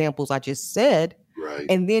two examples I just said. Right.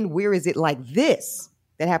 And then where is it like this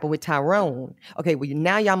that happened with Tyrone? Okay, well,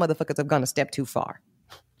 now y'all motherfuckers have gone a step too far.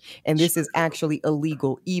 And this is actually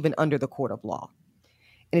illegal even under the court of law.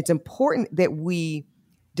 And it's important that we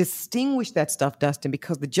distinguish that stuff, Dustin,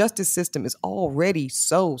 because the justice system is already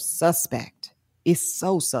so suspect. It's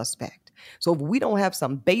so suspect. So if we don't have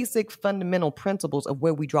some basic fundamental principles of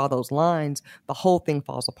where we draw those lines, the whole thing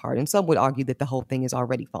falls apart. And some would argue that the whole thing is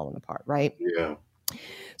already falling apart, right? Yeah.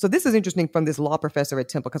 So this is interesting from this law professor at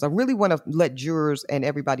Temple, because I really want to let jurors and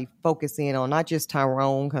everybody focus in on not just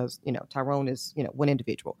Tyrone, because, Tyrone is, one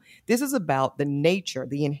individual. This is about the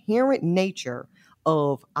inherent nature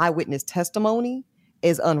of eyewitness testimony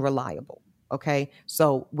is unreliable. Okay.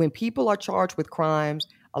 So when people are charged with crimes,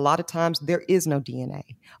 a lot of times there is no DNA.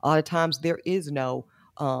 A lot of times there is no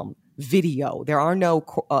video. There are no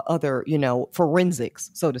other,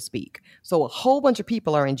 forensics, so to speak. So a whole bunch of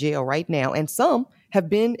people are in jail right now, and some have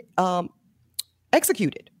been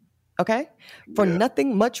executed. Okay. For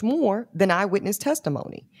nothing much more than eyewitness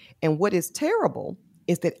testimony. And what is terrible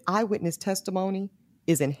is that eyewitness testimony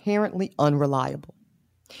is inherently unreliable.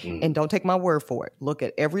 And don't take my word for it. Look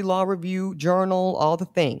at every law review journal, all the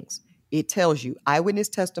things. It tells you eyewitness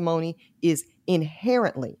testimony is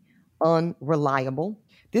inherently unreliable.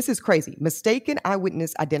 This is crazy. Mistaken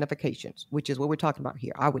eyewitness identifications, which is what we're talking about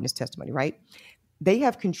here, eyewitness testimony, right? They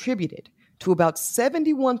have contributed to about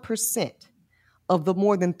 71% of the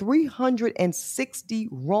more than 360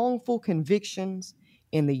 wrongful convictions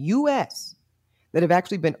in the U.S. that have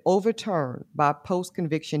actually been overturned by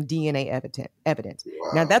post-conviction DNA evidence.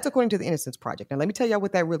 Wow. Now, that's according to the Innocence Project. Now, let me tell you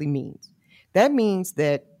what that really means. That means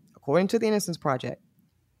that, according to the Innocence Project,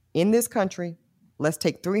 in this country, let's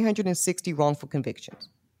take 360 wrongful convictions.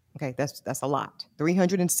 Okay, that's a lot.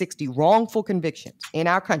 360 wrongful convictions in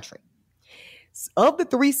our country. Of the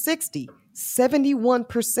 360,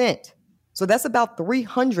 71%, so that's about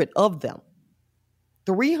 300 of them.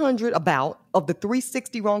 300 of the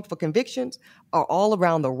 360 wrongful convictions are all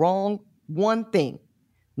around the wrong one thing: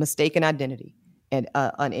 mistaken identity and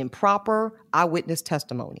an improper eyewitness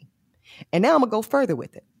testimony. And now I'm gonna go further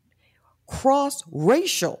with it.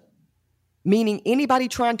 Cross-racial, meaning anybody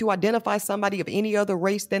trying to identify somebody of any other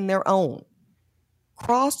race than their own.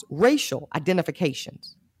 Cross-racial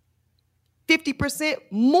identifications. 50%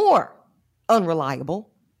 more unreliable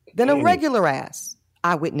than a regular ass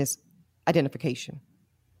eyewitness identification.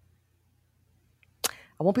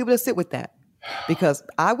 I want people to sit with that, because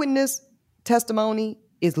eyewitness testimony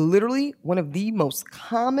is literally one of the most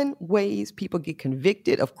common ways people get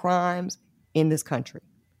convicted of crimes in this country.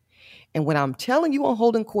 And when I'm telling you on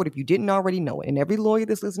Holding Court, if you didn't already know it, and every lawyer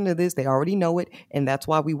that's listening to this, they already know it, and that's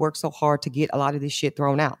why we work so hard to get a lot of this shit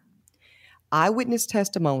thrown out. Eyewitness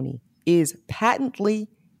testimony is patently,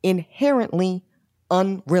 inherently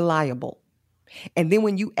unreliable. And then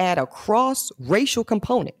when you add a cross-racial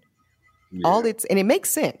component, and it makes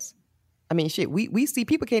sense. I mean, shit, we see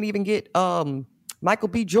people can't even get Michael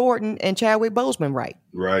B. Jordan and Chadwick Boseman right.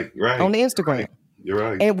 Right. On the Instagram. Right. You're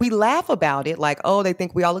right. And we laugh about it like, oh, they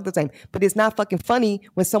think we all look the same. But it's not fucking funny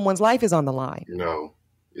when someone's life is on the line. No,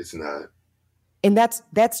 it's not. And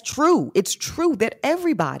that's true. It's true that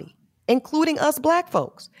everybody, including us Black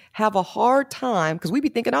folks, have a hard time because we be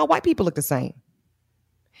thinking all white people look the same.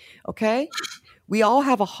 Okay? We all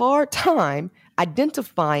have a hard time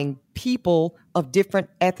identifying people of different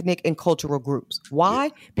ethnic and cultural groups.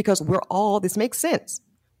 Why? Because this makes sense.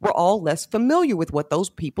 We're all less familiar with what those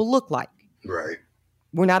people look like. Right.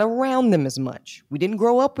 We're not around them as much. We didn't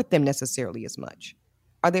grow up with them necessarily as much.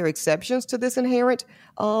 Are there exceptions to this inherent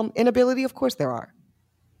inability? Of course there are.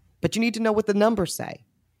 But you need to know what the numbers say.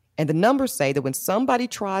 And the numbers say that when somebody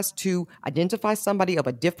tries to identify somebody of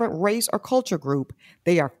a different race or culture group,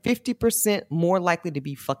 they are 50% more likely to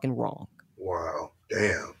be fucking wrong. Wow.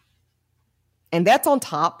 Damn. And that's on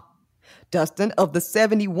top, Dustin, of the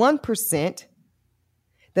 71%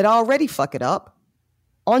 that already fuck it up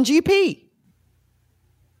on GP.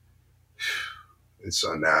 And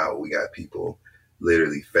so now we got people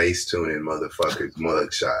literally face tuning motherfuckers'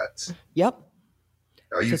 mug shots. Yep.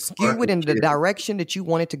 To skew it in the direction that you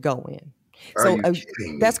want it to go in. So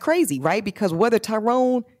that's crazy, right? Because whether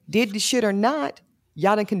Tyrone did the shit or not,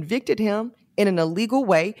 y'all done convicted him in an illegal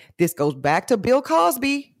way. This goes back to Bill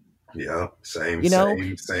Cosby. Yeah, same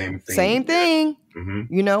thing. Same thing.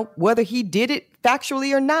 Mm-hmm. Whether he did it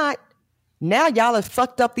factually or not, now y'all have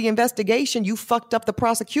fucked up the investigation. You fucked up the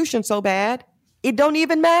prosecution so bad, it don't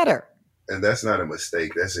even matter. And that's not a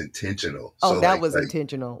mistake. That's intentional. Oh, so that was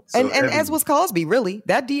intentional. So and as was Cosby, really.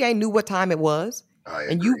 That DA knew what time it was.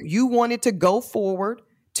 And you wanted to go forward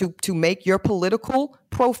to make your political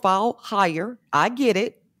profile higher. I get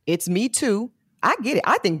it. It's me too. I get it.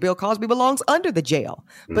 I think Bill Cosby belongs under the jail.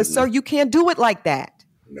 But sir, you can't do it like that.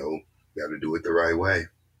 No, got to do it the right way.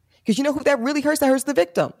 Because you know who that really hurts? That hurts the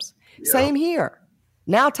victims. Yeah. Same here.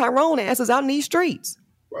 Now Tyrone ass is out in these streets.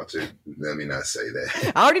 Let me not say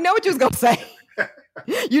that. I already know what you was going to say. I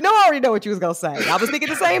already know what you was going to say. I was thinking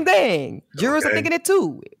the same thing. Jurors are thinking it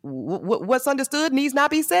too. What's understood needs not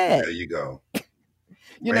be said. There you go.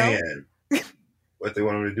 Man, what they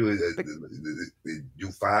want them to do is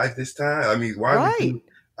do 5 this time? I mean, why would you?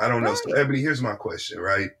 I don't know. So, Ebony, here's my question,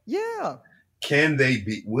 right? Yeah.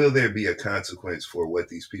 Will there be a consequence for what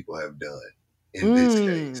these people have done in this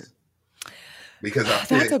case? Because I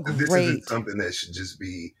think this isn't something that should just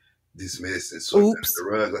be dismissed and swept under the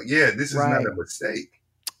rug. Like, this is not a mistake.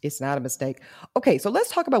 It's not a mistake. Okay, so let's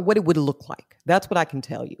talk about what it would look like. That's what I can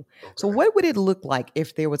tell you. Okay. So what would it look like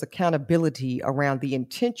if there was accountability around the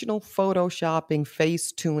intentional photoshopping,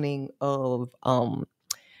 face tuning of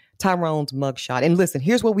Tyrone's mugshot? And listen,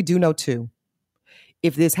 here's what we do know too.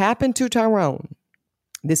 If this happened to Tyrone,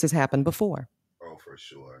 this has happened before. Oh, for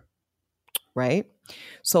sure. Right?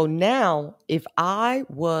 So now, if I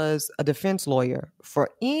was a defense lawyer for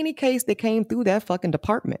any case that came through that fucking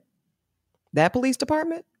department, that police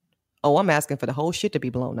department, I'm asking for the whole shit to be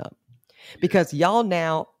blown up. Because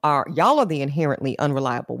y'all are the inherently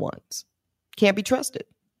unreliable ones. Can't be trusted.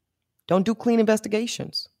 Don't do clean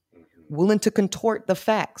investigations. Willing to contort the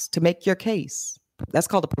facts to make your case. That's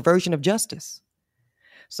called a perversion of justice.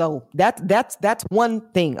 So that's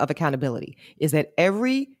one thing of accountability, is that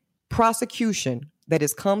every prosecution that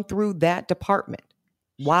has come through that department,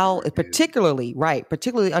 particularly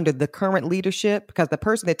under the current leadership, because the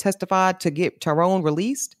person that testified to get Tyrone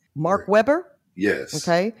released, Mark Weber. Yes.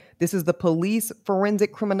 Okay. This is the police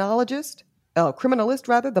forensic criminalist,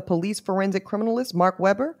 the police forensic criminalist, Mark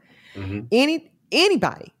Weber. Mm-hmm.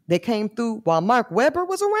 Anybody that came through while Mark Weber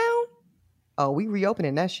was around, we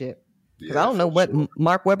reopening that shit. Because I don't know what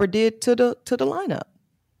Mark Weber did to the lineup.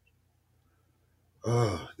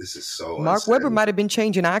 Oh, this is so Mark Weber might have been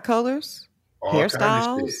changing eye colors,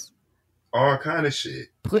 hairstyles. All kind of shit.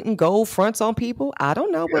 Putting gold fronts on people. I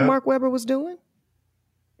don't know what Mark Weber was doing.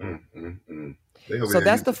 So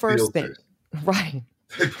that's the first thing. Right.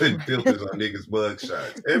 They putting filters on niggas' mug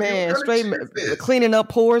shots. Man, straight cleaning up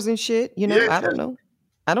pores and shit. I don't know.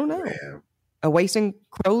 Man. Wasting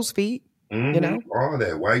crow's feet. All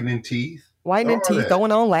that. Whitening teeth.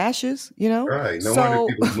 Throwing on lashes, Right. No wonder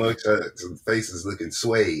people's mugshots and faces looking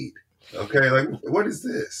suede. Okay, like, what is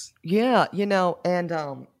this? Yeah,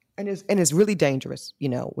 and it's really dangerous.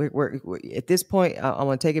 We're at this point, I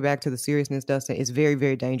want to take it back to the seriousness, Dustin. It's very,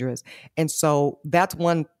 very dangerous. And so that's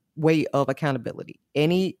one way of accountability.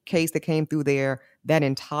 Any case that came through there, that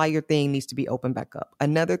entire thing needs to be opened back up.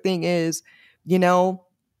 Another thing is,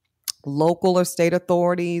 local or state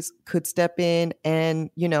authorities could step in and,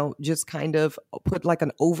 just kind of put like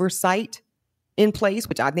an oversight in place,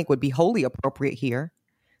 which I think would be wholly appropriate here,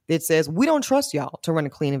 that says, we don't trust y'all to run a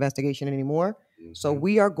clean investigation anymore. Mm-hmm. So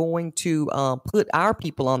we are going to put our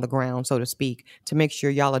people on the ground, so to speak, to make sure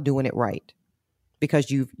y'all are doing it right. Because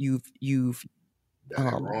you've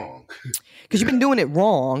Wrong. Because you've been doing it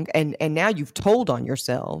wrong, and now you've told on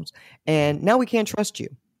yourselves, and now we can't trust you.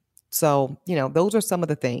 So, those are some of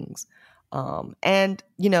the things. And,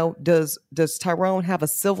 does Tyrone have a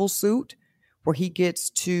civil suit where he gets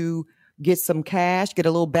to get some cash, get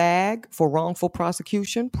a little bag for wrongful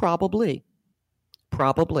prosecution? Probably.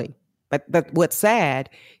 But what's sad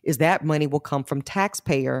is that money will come from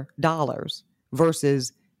taxpayer dollars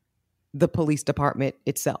versus the police department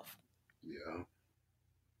itself. Yeah.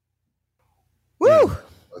 Woo!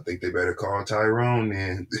 I think they better call Tyrone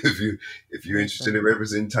then. If you're interested in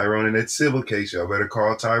representing Tyrone in that civil case, y'all better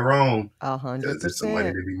call Tyrone. 100%. There's some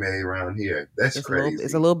money to be made around here. That's crazy.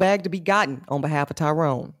 It's a little bag to be gotten on behalf of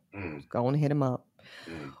Tyrone. Go on and hit him up.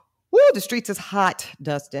 Woo, the streets is hot,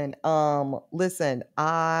 Dustin. Listen,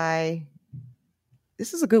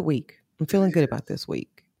 this is a good week. I'm feeling good about this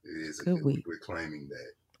week. It is a good week. We're claiming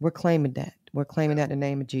that. We're claiming that in the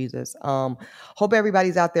name of Jesus. Hope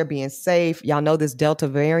everybody's out there being safe. Y'all know this Delta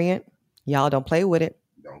variant. Y'all don't play with it.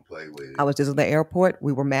 Don't play with it. I was just at the airport.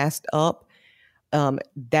 We were masked up.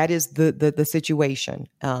 That is the situation.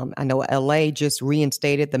 I know LA just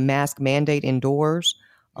reinstated the mask mandate indoors.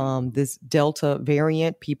 This Delta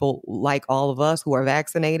variant, people like all of us who are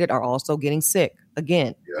vaccinated are also getting sick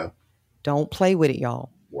again. Yeah. Don't play with it, y'all.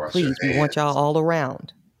 Please, we want y'all all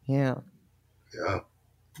around. Yeah.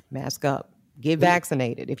 Mask up. Get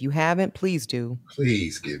vaccinated. If you haven't, please do.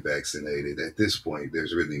 Please get vaccinated. At this point,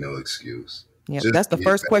 there's really no excuse. Yeah, that's the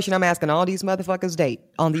first question I'm asking all these motherfuckers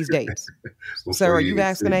on these dates. Sir, are you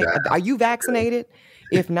vaccinated? Are you vaccinated?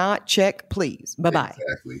 If not, check, please. Bye-bye.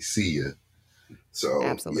 Exactly. See ya. So,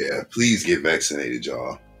 absolutely. Yeah, please get vaccinated,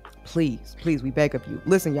 y'all. Please, we beg of you.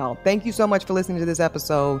 Listen, y'all, thank you so much for listening to this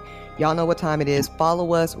episode. Y'all know what time it is.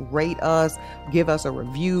 Follow us, rate us, give us a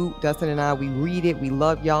review. Dustin and I, we read it. We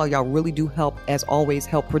love y'all. Y'all really do help, as always,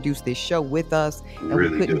 help produce this show with us. And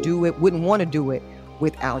really we couldn't do it, wouldn't want to do it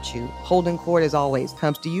without you. Holding Court, as always,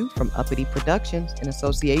 comes to you from Uppity Productions in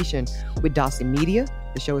association with Dawson Media.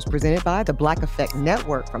 The show is presented by the Black Effect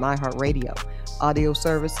Network from iHeartRadio. Audio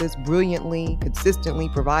services brilliantly, consistently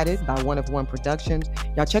provided by One of One Productions.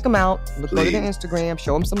 Y'all check them out. Go to their Instagram.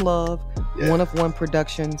 Show them some love. Yeah.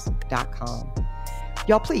 oneofoneproductions.com.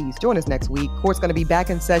 Y'all, please join us next week. Court's going to be back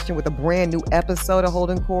in session with a brand new episode of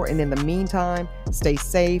Holding Court. And in the meantime, stay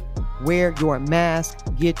safe, wear your mask,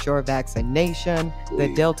 get your vaccination. Please.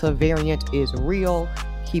 The Delta variant is real.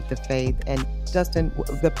 Keep the faith. And Dustin,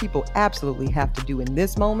 the people absolutely have to do in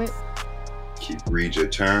this moment. Read your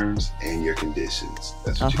terms and your conditions.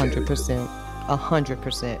 That's what 100%.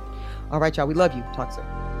 100%. All right, y'all. We love you. Talk soon.